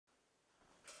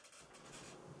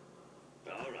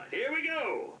Here we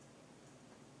go.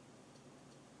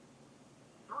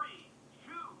 3,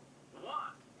 2, 1,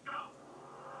 go!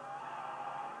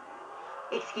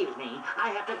 Excuse me, I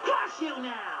have to crush you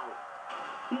now!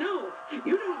 No,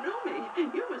 you don't know me.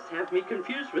 You must have me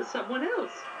confused with someone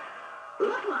else.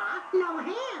 Look, Ma, no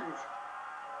hands!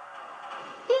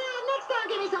 Yeah, next time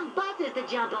give me some buses to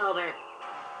jump over.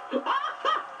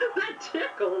 That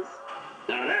tickles.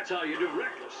 Now that's how you do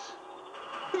reckless.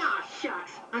 Aw,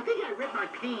 shucks. I think I ripped my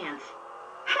pants.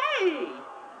 Hey!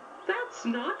 That's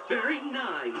not very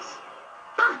nice.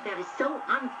 Ah, that is so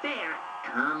unfair.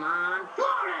 Come on,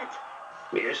 floor it!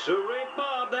 Yes, sirree,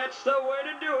 Bob. That's the way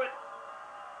to do it.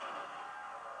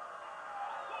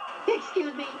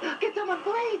 Excuse me, can someone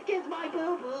please kiss my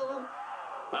boo-boo?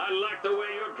 I like the way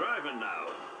you're driving now.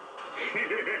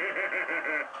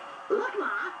 Look,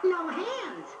 Ma, no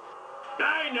hands.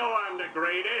 I know I'm the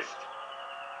greatest.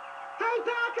 Hey,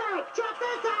 Patrick, check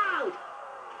this out!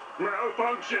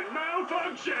 Malfunction,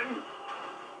 malfunction.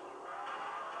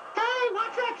 Hey,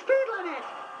 what's that speed limit?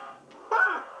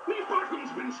 Ah, me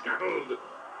bottom's been scuttled.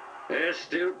 There's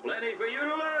still plenty for you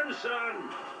to learn,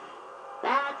 son.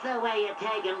 That's the way you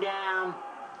take him down.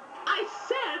 I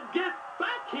said get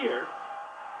back here.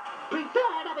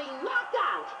 Prepare to be knocked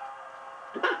out!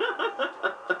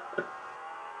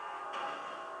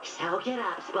 Soak it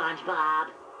up,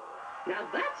 SpongeBob. Now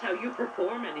that's how you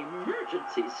perform an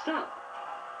emergency stop.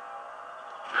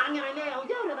 I'm gonna nail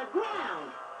you to the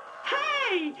ground.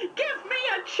 Hey, give me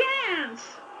a chance.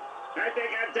 I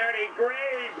think I'm turning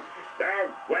green.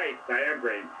 Oh, wait, I am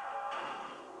green.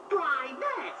 Try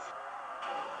this.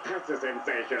 That's a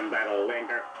sensation that'll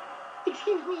linger.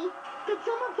 Excuse me, could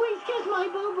someone please kiss my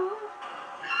boo-boo?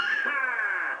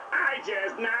 Ha! I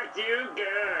just knocked you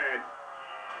good.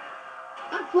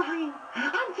 I'm flying!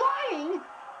 I'm flying!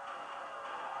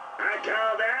 I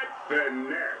call that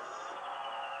finesse.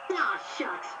 Aw,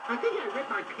 shucks. I think I ripped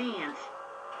my pants.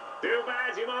 Too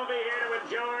bad you won't be here to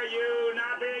enjoy you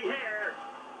not being here.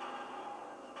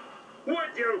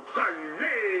 Would you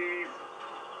please?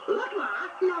 Look, Ma,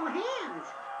 no hands.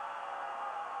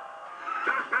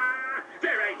 Ha ha!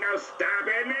 There ain't no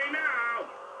stopping me now.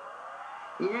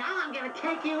 Now I'm gonna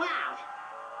take you out.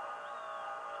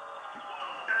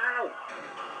 Ow!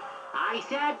 I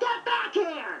said get back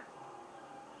here!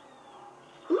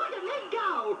 Look at me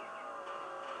go!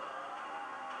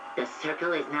 The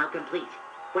circle is now complete.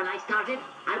 When I started,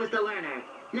 I was the learner.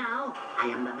 Now, I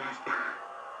am the master.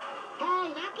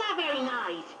 Hey, that's not very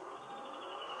nice.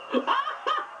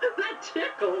 That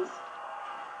tickles.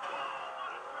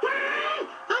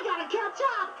 I gotta catch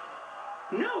up!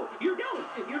 No, you don't.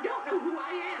 You don't know who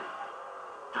I am.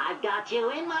 I've got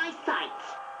you in my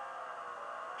sights.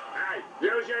 Hey,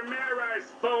 use your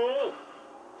mirrors, fool!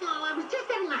 Oh, I was just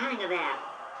getting the hang of that.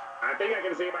 I think I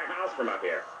can see my house from up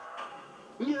here.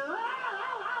 No!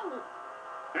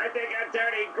 I think I'm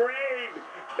turning green.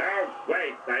 Oh,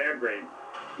 wait, I am green.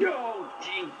 Yo,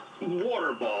 gee,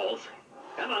 water balls.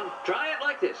 Come on, try it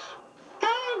like this.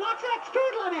 Hey, what's that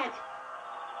speed limit?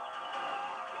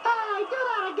 Hey, do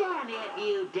that again if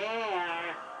you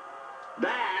dare.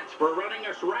 That's for running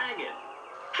us ragged.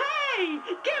 Hey,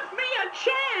 give me a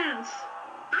chance.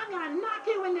 I'm gonna knock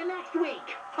you into next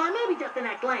week. Or maybe just the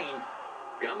next lane.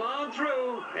 Come on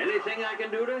through. Anything I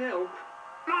can do to help.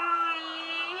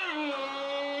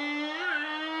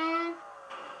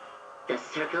 The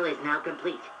circle is now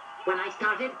complete. When I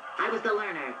started, I was the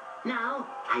learner. Now,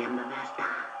 I am the master.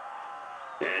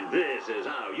 And this is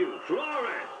how you floor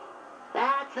it.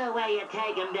 That's the way you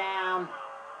take him down.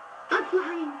 I'm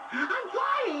flying! I'm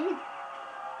flying!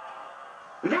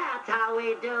 That's how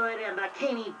we do it in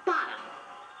Bikini Bottom.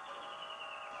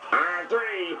 On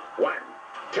 3, 1,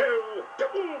 2,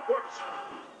 whoops.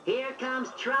 Here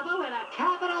comes trouble with a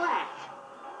capital S.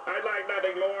 I'd like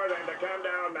nothing more than to come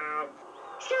down now.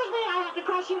 Excuse me, I have to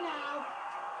crush you now.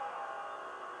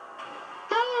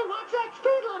 Hey, what's that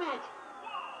speed limit?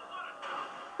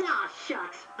 Aw,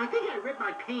 shucks. I think I ripped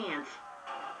my pants.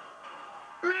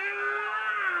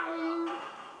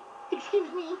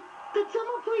 Excuse me, could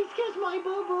someone please kiss my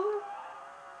boo-boo?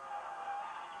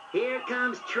 Here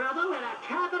comes trouble with a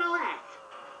capital S.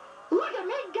 Look at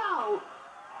me go!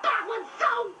 That was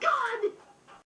so good!